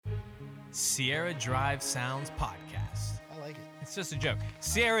Sierra Drive Sounds Podcast. I like it. It's just a joke.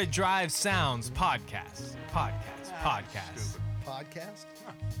 Sierra Drive Sounds Podcast. Podcast. Stupid. Podcast?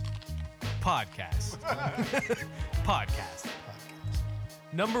 Podcast. Podcast. Podcast.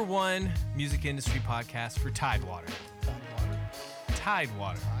 Number one music industry podcast for Tidewater. Tidewater?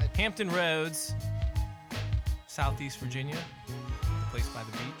 Tidewater. Tide. Hampton Roads, Southeast Virginia, the place by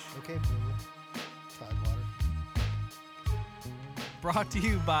the beach. Okay, boomer. Tidewater. Brought to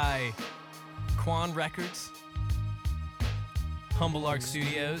you by Quan Records, Humble Arc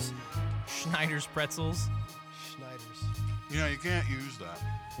Studios, Schneider's Pretzels. Schneider's. You know, you can't use that.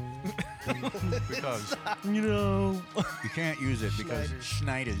 Because You can't use it because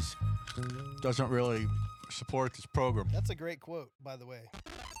Schneider's doesn't really support this program. That's a great quote, by the way.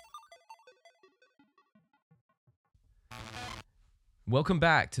 Welcome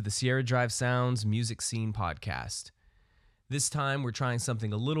back to the Sierra Drive Sounds Music Scene Podcast. This time we're trying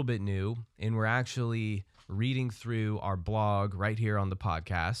something a little bit new, and we're actually reading through our blog right here on the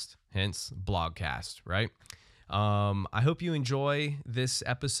podcast, hence blogcast, right? I hope you enjoy this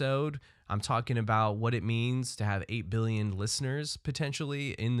episode. I'm talking about what it means to have 8 billion listeners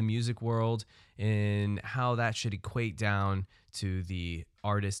potentially in the music world and how that should equate down to the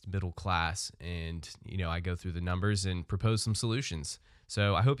artist middle class. And, you know, I go through the numbers and propose some solutions.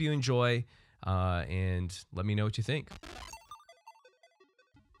 So I hope you enjoy and let me know what you think.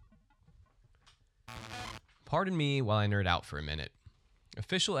 Pardon me while I nerd out for a minute.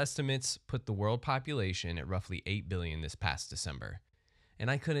 Official estimates put the world population at roughly 8 billion this past December, and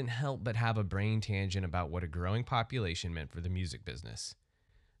I couldn't help but have a brain tangent about what a growing population meant for the music business.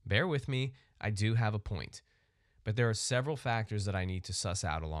 Bear with me, I do have a point, but there are several factors that I need to suss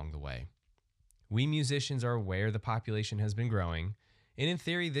out along the way. We musicians are aware the population has been growing, and in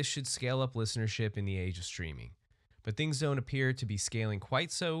theory this should scale up listenership in the age of streaming, but things don't appear to be scaling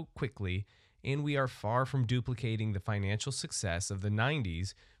quite so quickly, and we are far from duplicating the financial success of the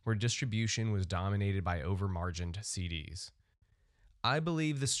 90s where distribution was dominated by over-margined CDs. I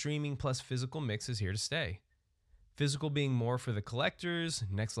believe the streaming plus physical mix is here to stay. Physical being more for the collectors,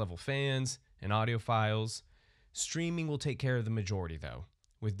 next-level fans, and audiophiles. Streaming will take care of the majority, though,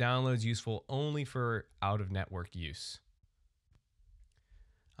 with downloads useful only for out-of-network use.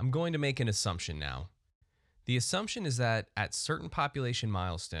 I'm going to make an assumption now. The assumption is that at certain population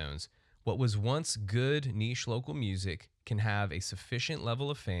milestones, what was once good niche local music can have a sufficient level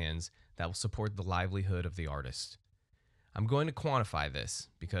of fans that will support the livelihood of the artist. I'm going to quantify this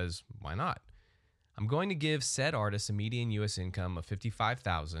because why not? I'm going to give said artist a median US income of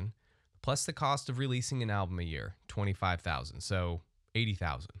 $55,000 plus the cost of releasing an album a year, $25,000, so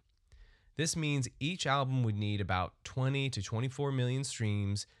 $80,000. This means each album would need about 20 to 24 million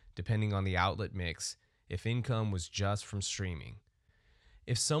streams depending on the outlet mix if income was just from streaming.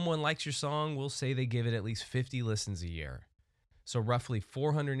 If someone likes your song, we'll say they give it at least 50 listens a year. So roughly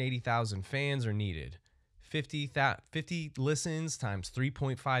 480,000 fans are needed. 50 listens times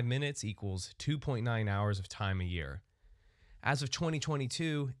 3.5 minutes equals 2.9 hours of time a year. As of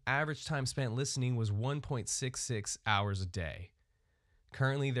 2022, average time spent listening was 1.66 hours a day.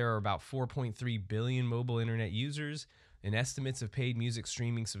 Currently, there are about 4.3 billion mobile internet users, and estimates of paid music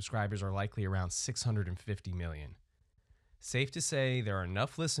streaming subscribers are likely around 650 million. Safe to say there are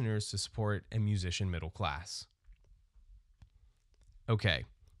enough listeners to support a musician middle class. Okay,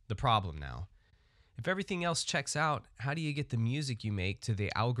 the problem now. If everything else checks out, how do you get the music you make to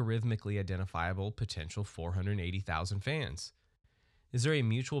the algorithmically identifiable potential 480,000 fans? Is there a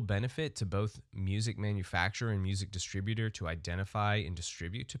mutual benefit to both music manufacturer and music distributor to identify and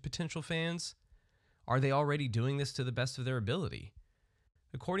distribute to potential fans? Are they already doing this to the best of their ability?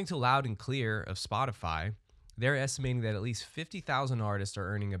 According to Loud and Clear of Spotify, they're estimating that at least 50,000 artists are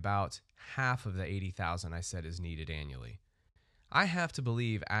earning about half of the 80,000 I said is needed annually. I have to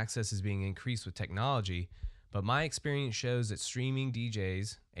believe access is being increased with technology, but my experience shows that streaming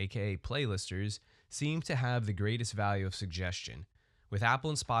DJs, aka playlisters, seem to have the greatest value of suggestion, with Apple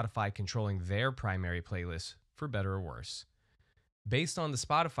and Spotify controlling their primary playlists for better or worse. Based on the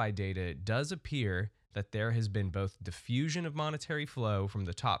Spotify data, it does appear that there has been both diffusion of monetary flow from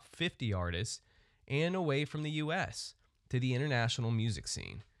the top 50 artists and away from the US to the international music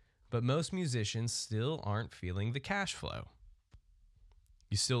scene, but most musicians still aren't feeling the cash flow.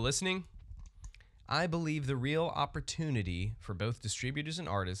 You still listening? I believe the real opportunity for both distributors and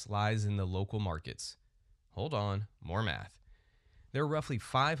artists lies in the local markets. Hold on, more math. There are roughly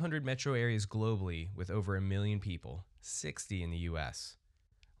 500 metro areas globally with over 1 million people, 60 in the US.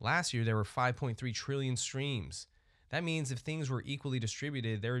 Last year, there were 5.3 trillion streams. That means if things were equally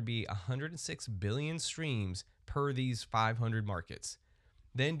distributed, there would be 106 billion streams per these 500 markets.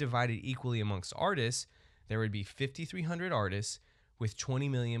 Then divided equally amongst artists, there would be 5,300 artists with 20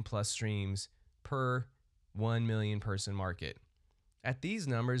 million plus streams per 1 million person market. At these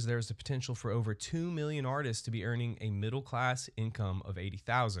numbers, there's the potential for over 2 million artists to be earning a middle class income of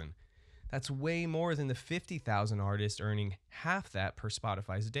 $80,000. That's way more than the 50,000 artists earning half that per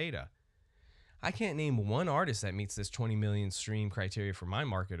Spotify's data. I can't name one artist that meets this 20 million stream criteria for my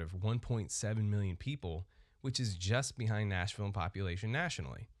market of 1.7 million people, which is just behind Nashville in population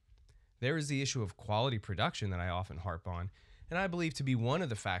nationally. There is the issue of quality production that I often harp on, and I believe to be one of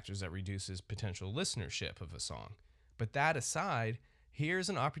the factors that reduces potential listenership of a song. But that aside, here's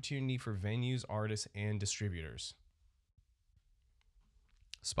an opportunity for venues, artists, and distributors.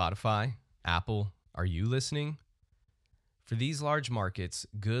 Spotify, Apple, are you listening? For these large markets,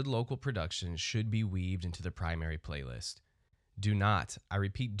 good local production should be weaved into the primary playlist. Do not, I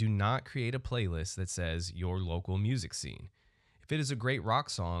repeat, do not create a playlist that says your local music scene. If it is a great rock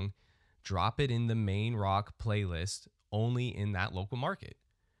song, drop it in the main rock playlist only in that local market.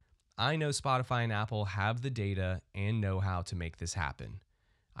 I know Spotify and Apple have the data and know-how to make this happen.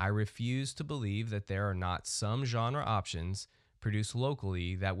 I refuse to believe that there are not some genre options produced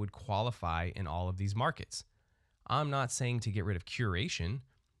locally that would qualify in all of these markets. I'm not saying to get rid of curation.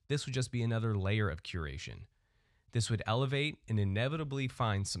 This would just be another layer of curation. This would elevate and inevitably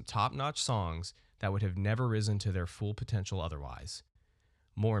find some top-notch songs that would have never risen to their full potential otherwise.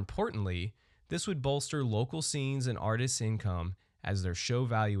 More importantly, this would bolster local scenes and artists' income as their show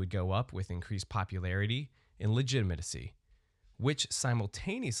value would go up with increased popularity and legitimacy, which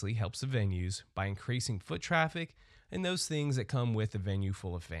simultaneously helps the venues by increasing foot traffic and those things that come with a venue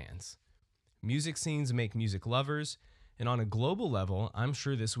full of fans. Music scenes make music lovers, and on a global level, I'm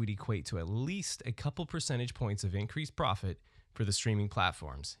sure this would equate to at least a couple percentage points of increased profit for the streaming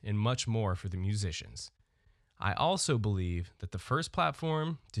platforms and much more for the musicians. I also believe that the first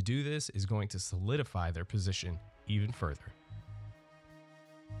platform to do this is going to solidify their position even further.